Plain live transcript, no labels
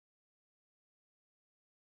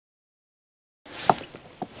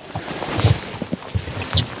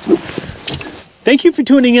Thank you for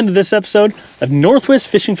tuning into this episode of Northwest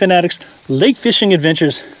Fishing Fanatics Lake Fishing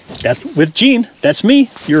Adventures. That's with Gene. That's me,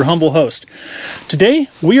 your humble host. Today,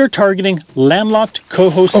 we are targeting landlocked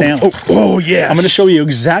coho salmon. Oh, yes. I'm going to show you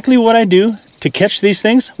exactly what I do to catch these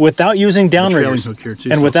things without using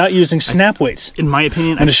downriggers and without using snap weights. In my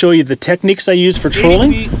opinion, I'm going to show you the techniques I use for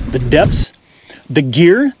trolling, the depths, the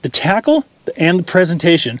gear, the tackle, and the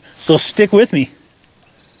presentation. So stick with me.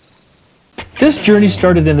 This journey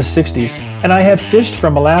started in the 60s, and I have fished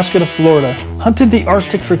from Alaska to Florida, hunted the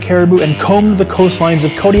Arctic for caribou, and combed the coastlines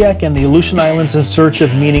of Kodiak and the Aleutian Islands in search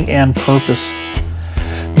of meaning and purpose.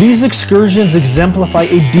 These excursions exemplify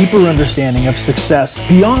a deeper understanding of success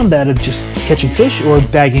beyond that of just catching fish or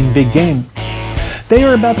bagging big game. They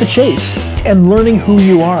are about the chase and learning who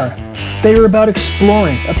you are. They are about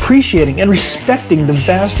exploring, appreciating, and respecting the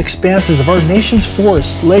vast expanses of our nation's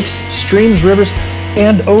forests, lakes, streams, rivers,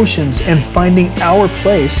 and oceans, and finding our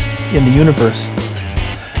place in the universe.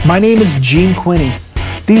 My name is Gene Quinney.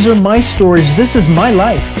 These are my stories, this is my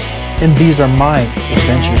life, and these are my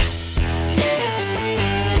adventures.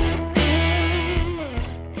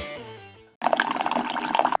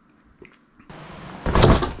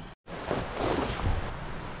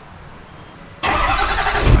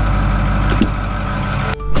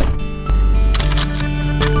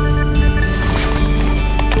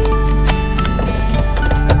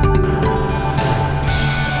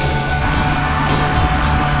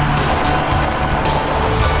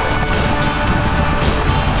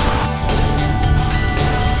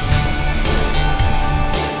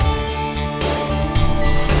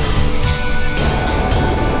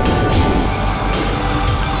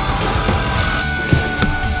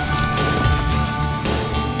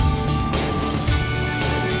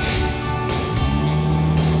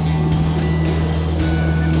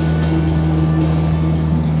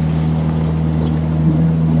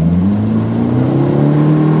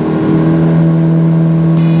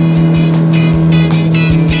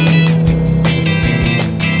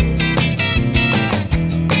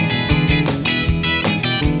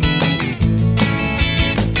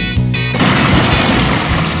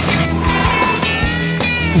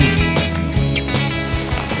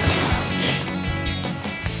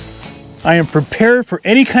 I am prepared for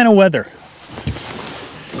any kind of weather.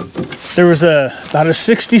 There was about a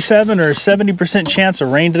 67 or 70% chance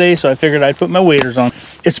of rain today, so I figured I'd put my waders on.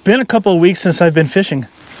 It's been a couple of weeks since I've been fishing.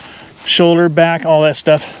 Shoulder, back, all that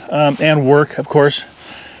stuff, and work, of course.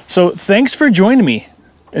 So thanks for joining me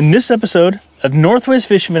in this episode of Northwest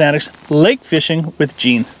Fishing Fanatics Lake Fishing with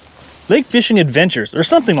Gene. Lake Fishing Adventures, or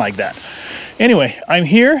something like that. Anyway, I'm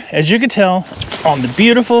here, as you can tell, on the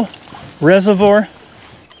beautiful reservoir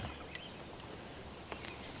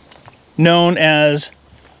known as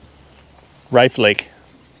Riffe Lake.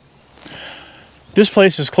 This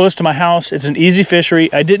place is close to my house. It's an easy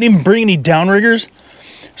fishery. I didn't even bring any downriggers,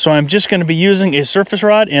 so I'm just going to be using a surface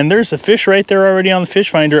rod, and there's a fish right there already on the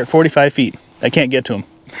fish finder at 45 feet. I can't get to him.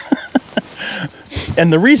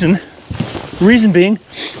 And the reason being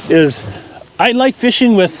is I like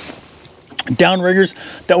fishing with downriggers.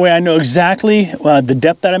 That way I know exactly the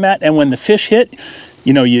depth that I'm at, and when the fish hit,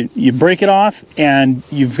 you know, you break it off and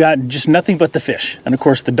you've got just nothing but the fish and of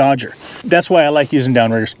course the dodger. That's why I like using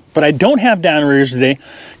downriggers. But I don't have downriggers today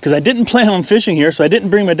because I didn't plan on fishing here, so I didn't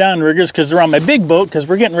bring my downriggers because they're on my big boat because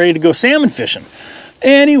we're getting ready to go salmon fishing.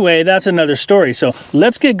 Anyway, that's another story. So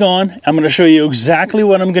let's get going. I'm going to show you exactly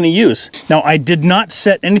what I'm going to use. Now, I did not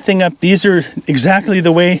set anything up. These are exactly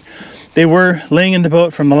the way they were laying in the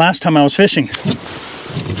boat from the last time I was fishing.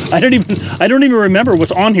 I don't even remember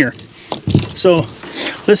what's on here. So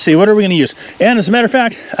let's see, what are we going to use? And as a matter of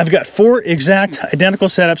fact, I've got 4 exact identical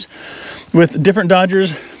setups with different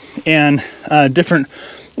dodgers and different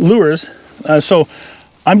lures. So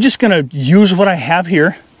I'm just going to use what I have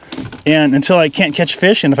here and until I can't catch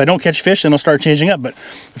fish. And if I don't catch fish, then I'll start changing up. But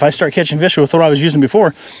if I start catching fish with what I was using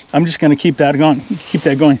before, I'm just going to keep that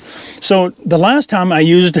going. So the last time I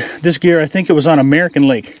used this gear, I think it was on American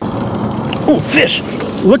Lake. Oh, fish!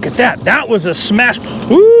 Look at that. That was a smash.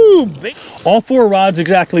 Ooh, baby. All 4 rods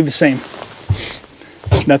exactly the same.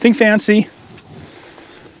 Nothing fancy.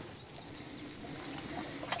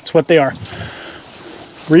 That's what they are.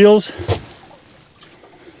 Reels.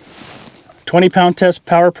 20-pound test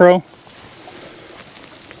Power Pro.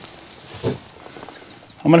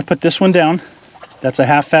 I'm going to put this one down. That's a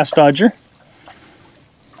half-fast dodger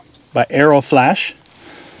by Arrow Flash.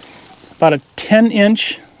 About a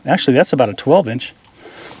 10-inch. Actually, that's about a 12-inch.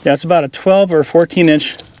 Yeah, it's about a 12 or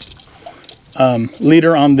 14-inch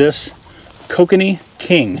leader on this Kokanee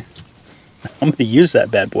King. I'm going to use that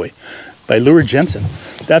bad boy by Lure Jensen.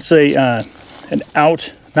 That's a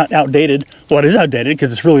not outdated Well, it is outdated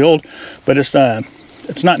because it's really old, but it's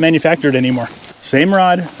not manufactured anymore. Same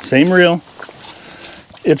rod, same reel.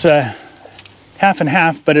 It's a half and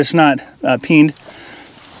half, but it's not peened.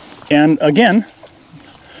 And again,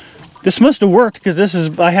 this must have worked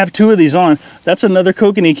because I have 2 of these on. That's another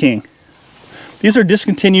Kokanee King. These are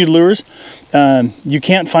discontinued lures. You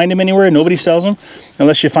can't find them anywhere. Nobody sells them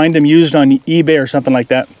unless you find them used on eBay or something like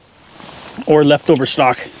that, or leftover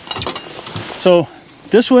stock. So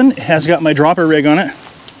this one has got my dropper rig on it.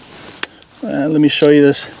 Let me show you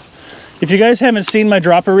this. If you guys haven't seen my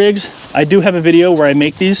dropper rigs, I do have a video where I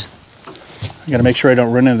make these. I gotta make sure I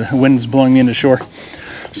don't run into the wind's blowing me into shore.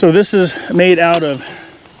 So this is made out of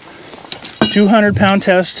 200-pound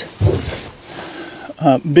test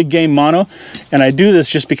big game mono, and I do this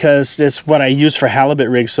just because it's what I use for halibut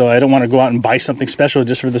rigs, so I don't want to go out and buy something special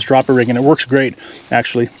just for this dropper rig, and it works great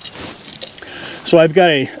actually. So I've got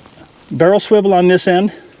a barrel swivel on this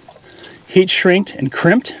end, heat shrinked and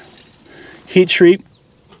crimped, heat shrinked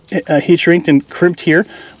and crimped here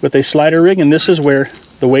with a slider rig, and this is where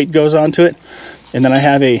the weight goes onto it. And then I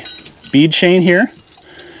have a bead chain here,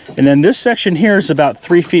 and then this section here is about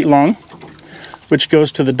 3 feet long, which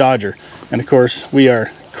goes to the dodger. And of course, we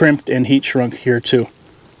are crimped and heat shrunk here too.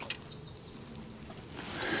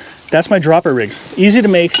 That's my dropper rigs. Easy to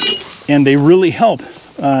make, and they really help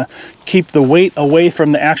keep the weight away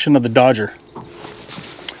from the action of the dodger.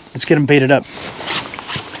 Let's get them baited up.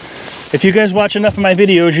 If you guys watch enough of my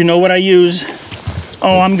videos, you know what I use.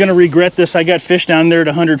 Oh, I'm gonna regret this. I got fish down there at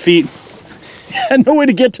 100 feet. Had no way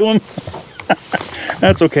to get to them.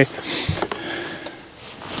 That's okay.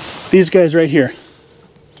 These guys right here.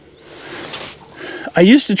 I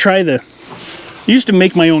used to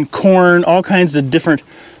make my own corn, all kinds of different,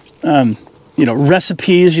 you know,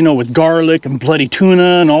 recipes, you know, with garlic and bloody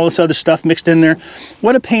tuna and all this other stuff mixed in there.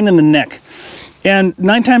 What a pain in the neck. And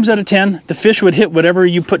 9 times out of 10, the fish would hit whatever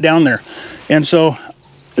you put down there. And so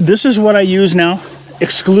this is what I use now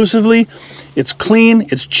exclusively. It's clean,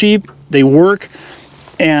 it's cheap, they work,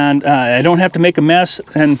 and I don't have to make a mess,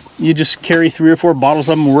 and you just carry 3 or 4 bottles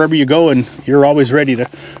of them wherever you go, and you're always ready to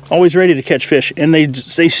catch fish, and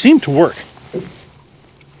they seem to work.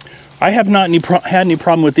 I have not had any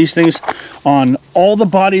problem with these things on all the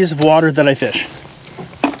bodies of water that I fish.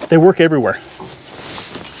 They work everywhere.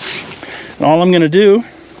 And all I'm going to do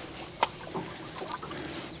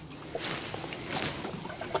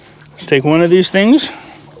is take one of these things,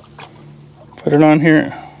 put it on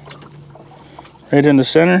here, right in the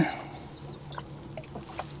center,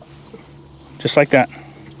 just like that.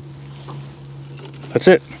 That's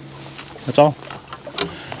it. That's all.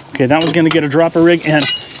 Okay, that one's going to get a dropper rig, and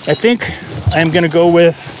I think I'm going to go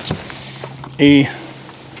with a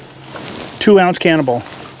 2-ounce cannibal.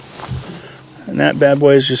 And that bad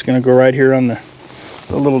boy is just going to go right here on the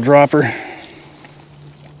little dropper.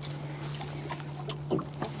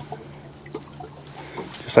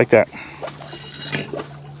 Just like that.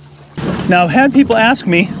 Now, I've had people ask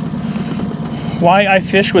me why I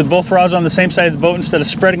fish with both rods on the same side of the boat instead of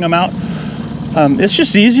spreading them out. It's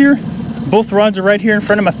just easier. Both rods are right here in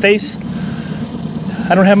front of my face.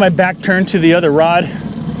 I don't have my back turned to the other rod.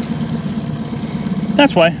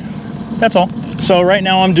 That's why. That's all. So right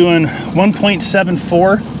now I'm doing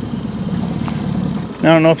 1.74. I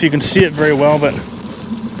don't know if you can see it very well, but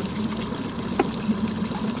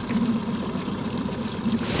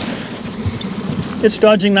it's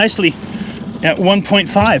dodging nicely at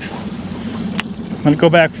 1.5. I'm going to go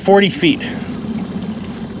back 40 feet.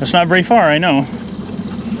 That's not very far, I know.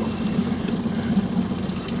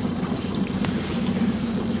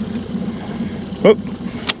 Oh,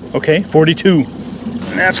 okay, 42.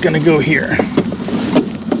 And that's going to go here.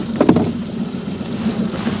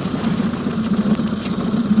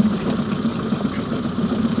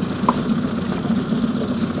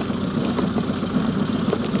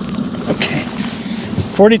 Okay,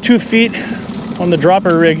 42 feet on the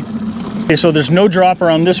dropper rig. Okay, so there's no dropper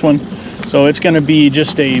on this one, so it's going to be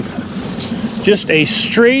just a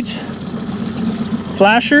straight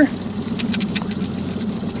flasher.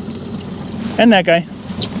 And that guy.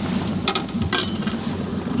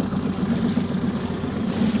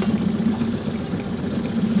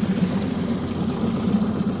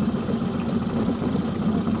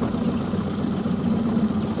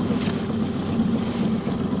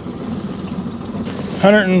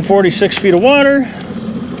 $146 feet of water.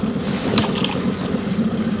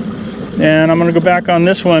 And I'm gonna go back on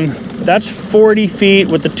this one. That's 40 feet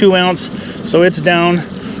with the 2-ounce, so it's down.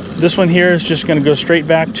 This one here is just gonna go straight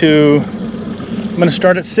back to, I'm gonna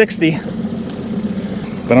start at 60,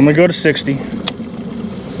 but I'm gonna go to 60.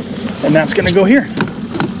 And that's gonna go here.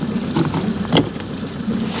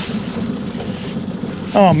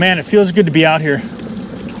 Oh man, it feels good to be out here.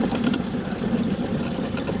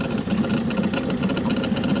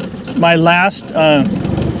 My last,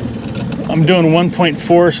 I'm doing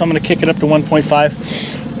 1.4, so I'm going to kick it up to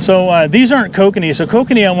 1.5. So these aren't kokanee. So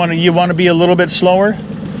kokanee, you want to be a little bit slower.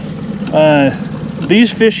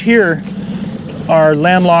 These fish here are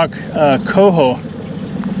landlocked coho,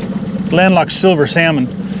 landlocked silver salmon.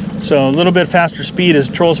 So a little bit faster speed,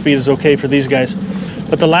 troll speed is okay for these guys.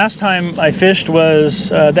 But the last time I fished was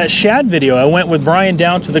that shad video. I went with Brian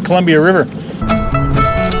down to the Columbia River.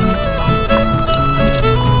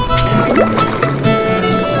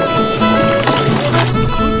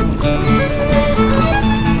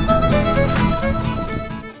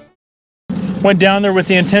 Went down there with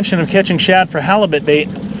the intention of catching shad for halibut bait,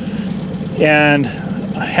 and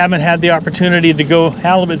I haven't had the opportunity to go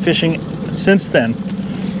halibut fishing since then.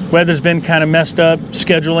 Weather's been kind of messed up,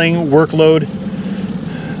 scheduling, workload.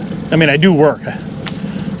 I mean, I do work.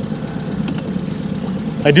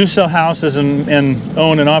 I do sell houses and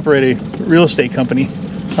own and operate a real estate company.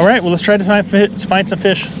 All right, well, let's try to find some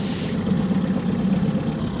fish.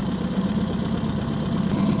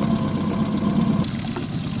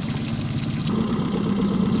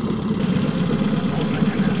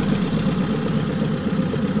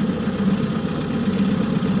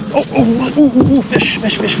 Oh, fish.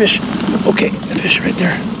 Okay, the fish right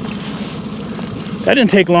there. That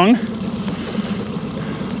didn't take long. A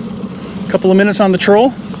couple of minutes on the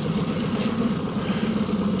troll.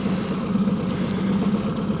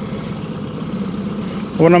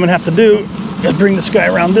 What I'm gonna have to do is bring this guy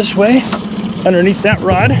around this way, underneath that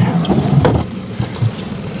rod.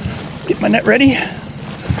 Get my net ready.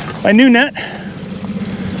 My new net.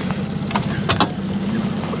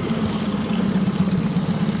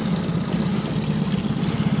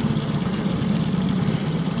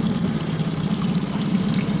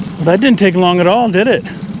 That didn't take long at all, did it?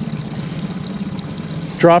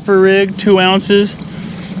 Dropper rig, 2 ounces,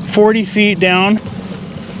 40 feet down.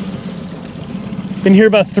 Been here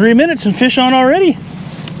about 3 minutes and fish on already.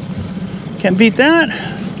 Can't beat that.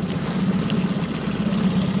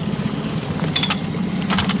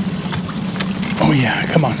 Oh yeah,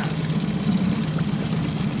 come on.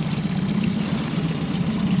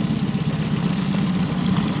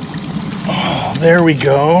 Oh, there we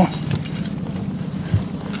go.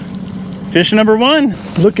 Fish number 1.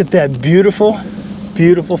 Look at that beautiful,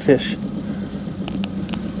 beautiful fish.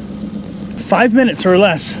 5 minutes or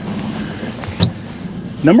less.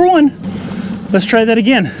 Number 1. Let's try that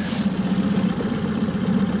again.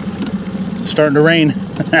 It's starting to rain,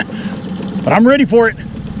 but I'm ready for it.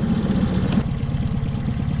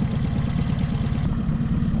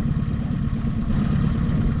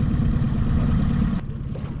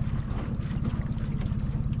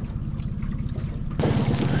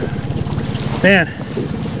 Man,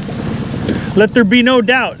 let there be no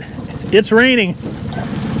doubt, it's raining.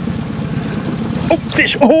 Oh,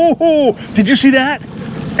 fish! Oh, did you see that?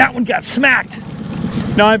 That one got smacked.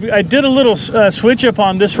 Now I did a little switch up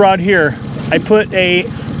on this rod here. I put a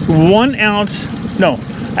 1 ounce, no, a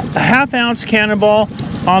 ½ ounce cannonball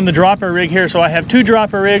on the dropper rig here. So I have 2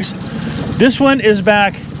 dropper rigs. This one is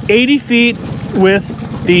back 80 feet with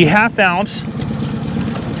the ½ ounce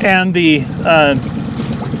and the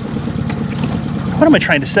what am I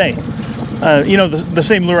trying to say? You know, the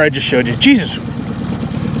same lure I just showed you. Jesus.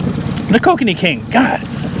 The Kokanee King. God.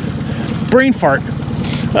 Brain fart.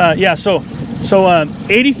 Yeah, so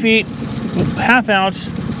 80 feet, ½ ounce,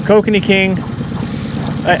 Kokanee King.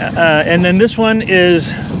 And then this one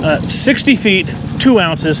is 60 feet, 2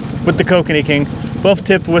 ounces with the Kokanee King. Both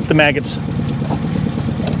tipped with the maggots.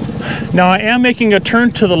 Now I am making a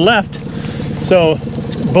turn to the left. So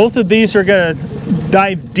both of these are going to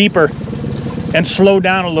dive deeper and slow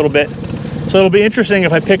down a little bit. So it'll be interesting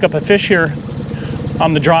if I pick up a fish here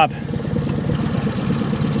on the drop.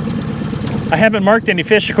 I haven't marked any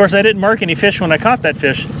fish. Of course, I didn't mark any fish when I caught that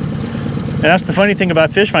fish. And that's the funny thing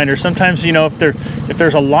about fish finders. Sometimes, you know, if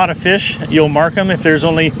there's a lot of fish, you'll mark them. If there's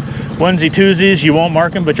only onesie twosies, you won't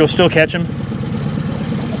mark them, but you'll still catch them.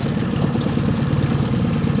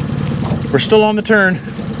 We're still on the turn.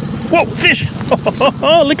 Whoa, fish!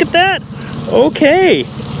 Oh, look at that! Okay.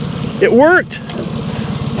 It worked.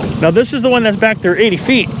 Now this is the one that's back there 80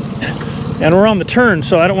 feet and we're on the turn,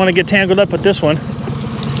 so I don't want to get tangled up with this one.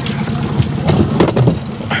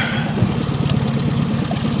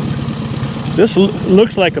 This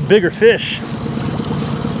looks like a bigger fish.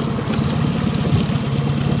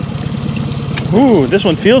 Ooh, this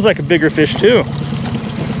one feels like a bigger fish too.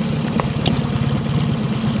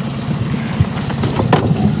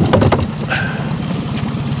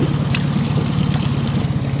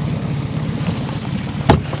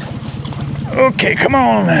 Okay, come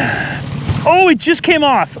on. Oh, it just came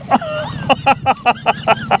off.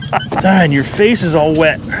 And your face is all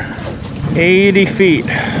wet. 80 feet.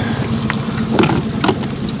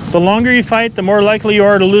 The longer you fight, the more likely you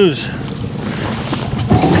are to lose.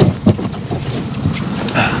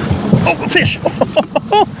 Oh, a fish.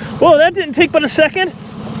 Whoa, that didn't take but a second.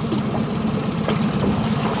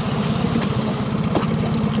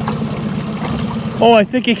 Oh, I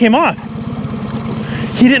think he came off.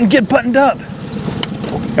 He didn't get buttoned up.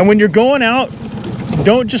 And when you're going out,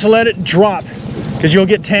 don't just let it drop, because you'll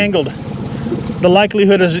get tangled. The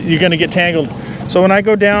likelihood is you're going to get tangled. So when I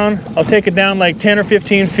go down, I'll take it down like 10 or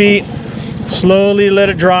 15 feet, slowly let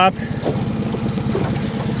it drop.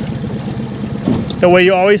 That way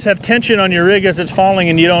you always have tension on your rig as it's falling,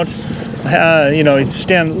 and you don't, you know,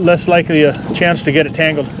 stand less likely a chance to get it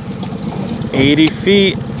tangled. 80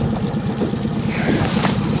 feet.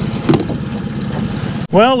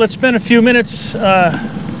 Well, it's been a few minutes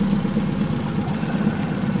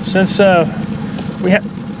since we had.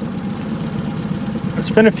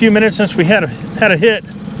 It's been a few minutes since we had a hit.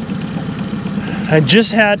 I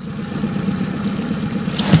just had.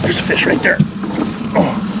 There's a fish right there.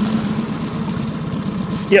 Oh.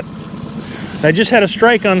 Yep. I just had a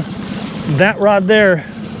strike on that rod there.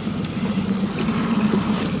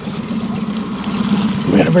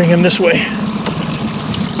 We gotta bring him this way.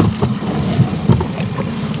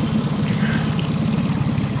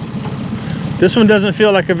 This one doesn't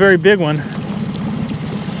feel like a very big one.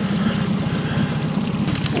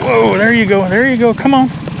 Whoa, there you go, there you go, come on.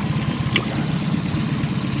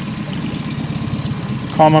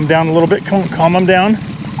 Calm them down a little bit, come on, calm them down.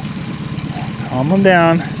 Calm them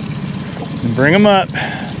down, and bring them up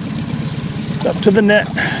to the net.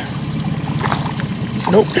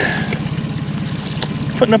 Nope.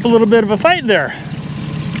 Putting up a little bit of a fight there.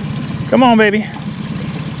 Come on, baby.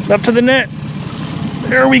 Up to the net.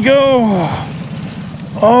 There we go.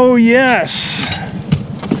 Oh, yes.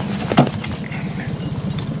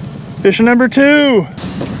 Fish number 2.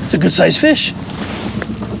 It's a good sized fish.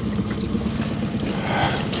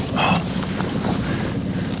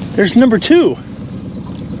 There's number 2.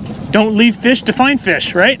 Don't leave fish to find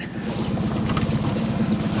fish, right?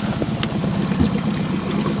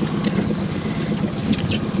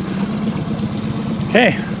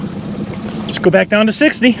 Okay, let's go back down to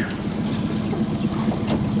 60.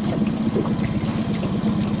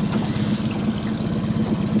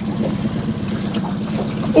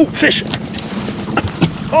 Oh, fish.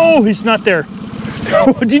 Oh, he's not there.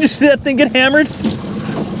 Did you just see that thing get hammered?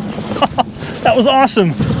 That was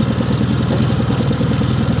awesome.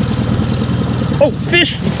 Oh,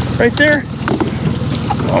 fish right there.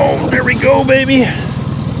 Oh, there we go, baby.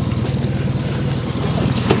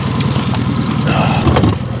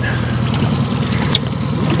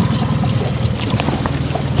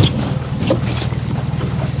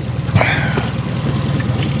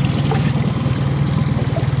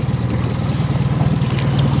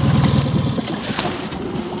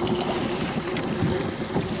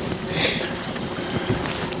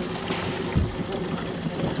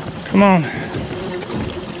 Come on.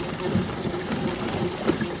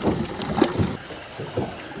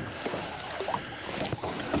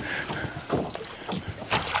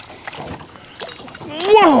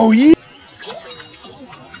 Whoa!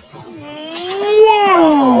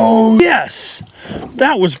 Whoa! Yes!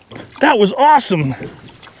 That was awesome.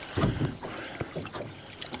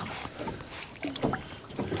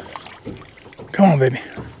 Come on, baby.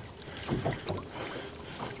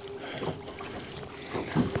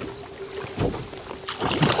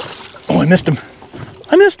 I missed him.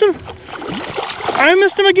 I missed him. I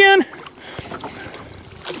missed him again.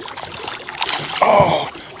 Oh,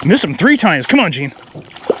 I missed him 3 times. Come on, Gene.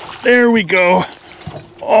 There we go.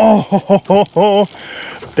 Oh,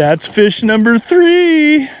 that's fish number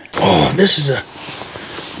 3. Oh, this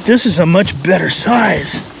is a much better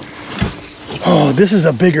size. Oh, this is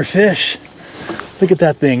a bigger fish. Look at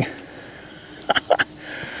that thing.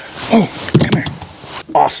 Oh, come here.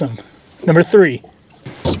 Awesome. Number 3.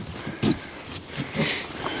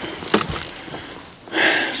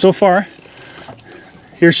 So far,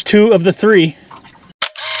 here's 2 of the 3.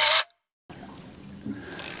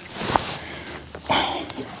 Oh.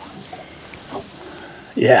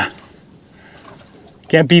 Yeah,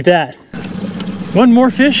 can't beat that. One more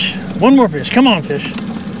fish, one more fish. Come on, fish.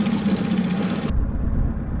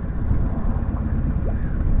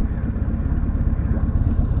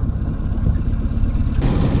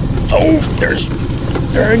 Oh,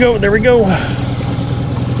 there we go, there we go.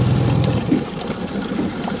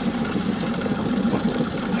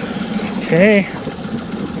 Okay.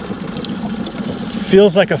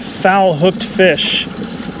 Feels like a foul hooked fish.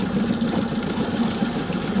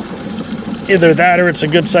 Either that or it's a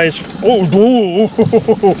good size. Oh,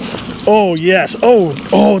 oh, oh yes.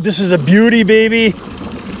 Oh, this is a beauty, baby.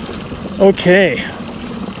 Okay.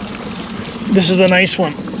 This is a nice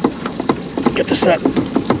one. Get this up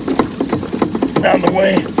out of the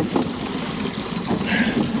way.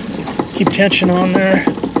 Keep tension on there.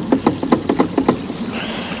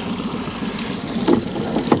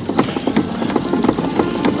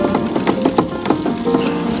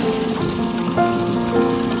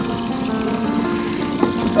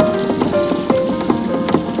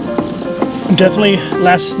 Definitely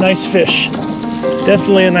last nice fish.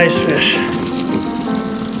 Definitely a nice fish.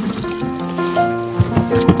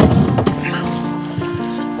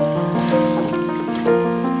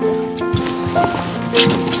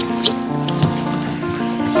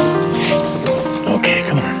 Okay,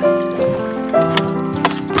 come on.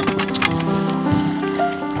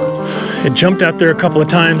 It jumped out there a couple of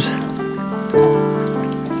times.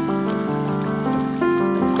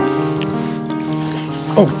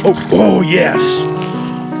 Oh, yes.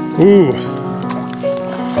 Ooh.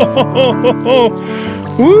 Oh,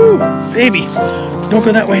 woo, baby. Don't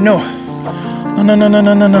go that way, no.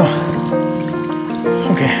 No.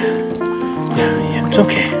 Okay. Yeah, it's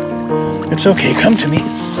okay. It's okay, come to me.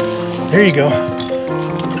 There you go.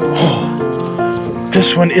 Oh,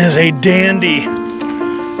 this one is a dandy.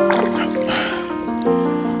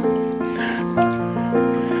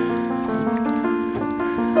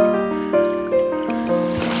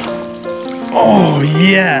 Oh,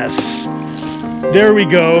 yes. There we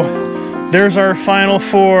go. There's our final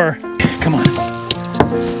 4. Come on.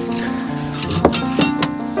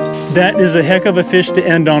 That is a heck of a fish to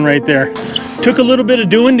end on right there. Took a little bit of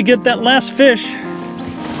doing to get that last fish.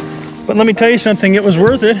 But let me tell you something, it was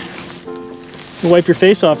worth it. You wipe your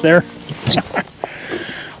face off there.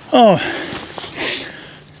 Oh.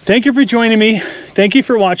 Thank you for joining me. Thank you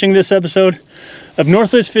for watching this episode of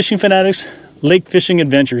Northwest Fishing Fanatics Lake Fishing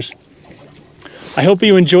Adventures. I hope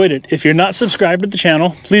you enjoyed it. If you're not subscribed to the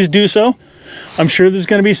channel, please do so. I'm sure there's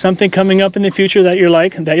going to be something coming up in the future that you'll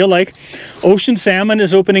like. Ocean Salmon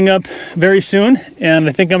is opening up very soon, and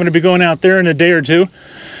I think I'm going to be going out there in a day or two.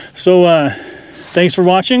 So thanks for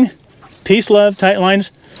watching. Peace, love, tight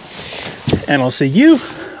lines, and I'll see you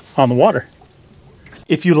on the water.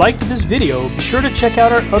 If you liked this video, be sure to check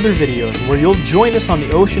out our other videos where you'll join us on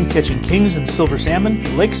the ocean catching kings and silver salmon,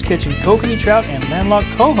 lakes catching kokanee trout and landlocked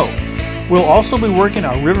coho. We'll also be working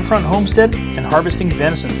our riverfront homestead and harvesting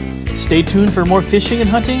venison. Stay tuned for more fishing and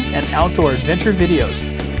hunting and outdoor adventure videos.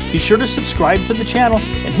 Be sure to subscribe to the channel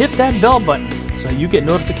and hit that bell button so you get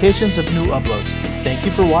notifications of new uploads. Thank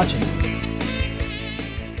you for watching.